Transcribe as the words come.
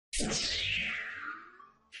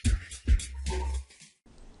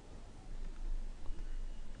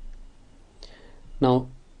Now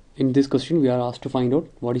in this question we are asked to find out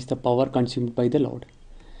what is the power consumed by the load.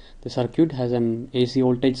 The circuit has an AC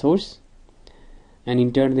voltage source, an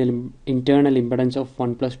internal impedance of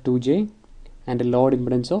 1 plus 2J and a load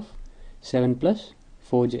impedance of 7 plus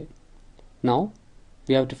 4J. Now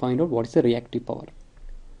we have to find out what is the reactive power.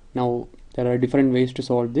 Now there are different ways to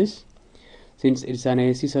solve this. Since it's an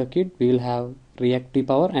AC circuit, we will have reactive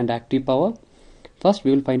power and active power. First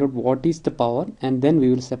we will find out what is the power, and then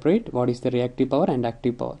we will separate what is the reactive power and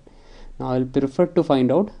active power. Now I will prefer to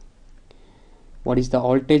find out what is the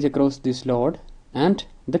voltage across this load and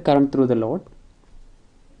the current through the load.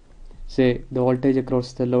 Say the voltage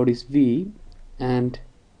across the load is V and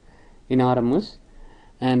in RMS,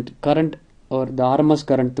 and current or the RMS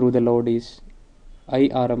current through the load is I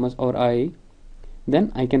RMS or I.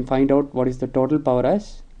 Then I can find out what is the total power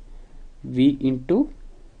as V into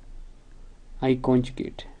I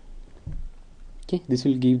conjugate. Okay, this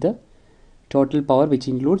will give the total power, which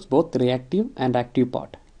includes both reactive and active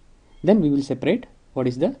part. Then we will separate what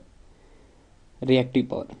is the reactive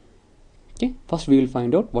power. Okay, first we will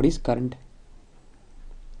find out what is current.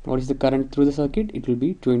 What is the current through the circuit? It will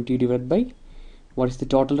be 20 divided by what is the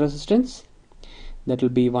total resistance? That will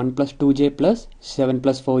be 1 plus 2J plus 7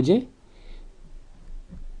 plus 4J,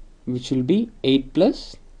 which will be 8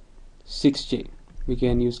 plus 6J. We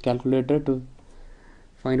can use calculator to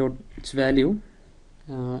find out its value.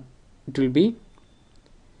 It will be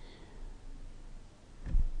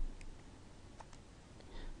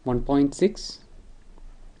 (1.6)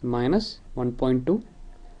 minus 1.2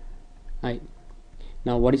 I.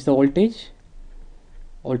 Now what is the voltage?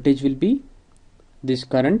 Voltage will be this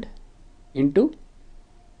current into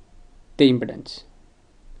the impedance.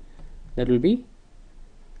 That will be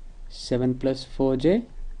 7 plus 4J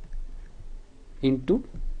into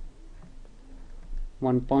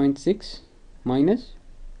 1.6 minus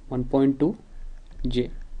 1.2 J.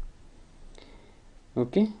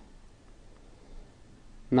 Okay,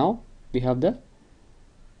 now we have the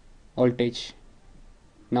voltage.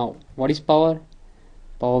 Now what is power?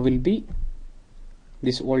 Power will be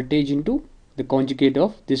this voltage into the conjugate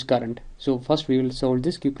of this current. So first we will solve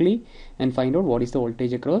this quickly and find out what is the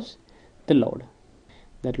voltage across the load.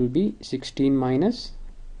 That will be 16 minus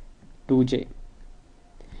 2J.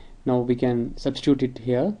 Now we can substitute it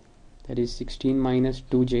here. That is 16 minus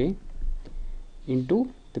 2J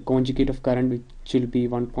into the conjugate of current, which will be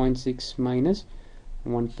 1.6 minus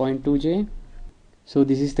 1.2J. So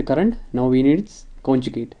this is the current. Now we need its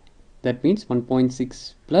conjugate. That means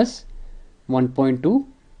 1.6 plus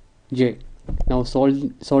 1.2J. Now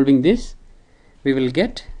solving this, we will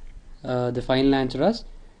get the final answer as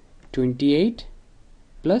 28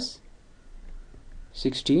 plus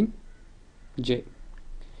 16J.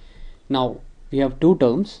 Now we have two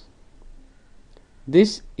terms.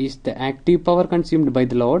 This is the active power consumed by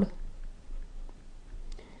the load,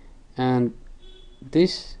 and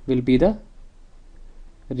this will be the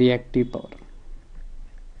reactive power.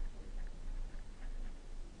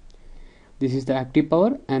 This is the active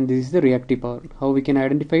power and this is the reactive power. How we can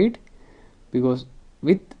identify it? Because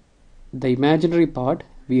with the imaginary part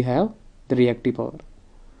we have the reactive power.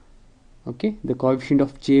 Okay, the coefficient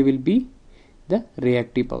of J will be the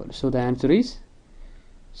reactive power. So the answer is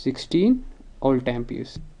 16 volt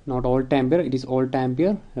amperes. Not volt ampere, it is volt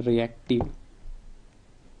ampere reactive.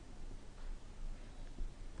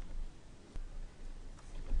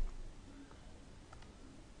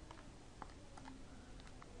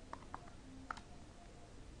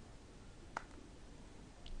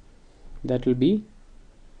 That will be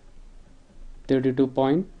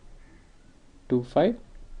 32.25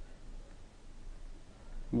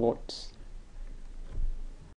 watts.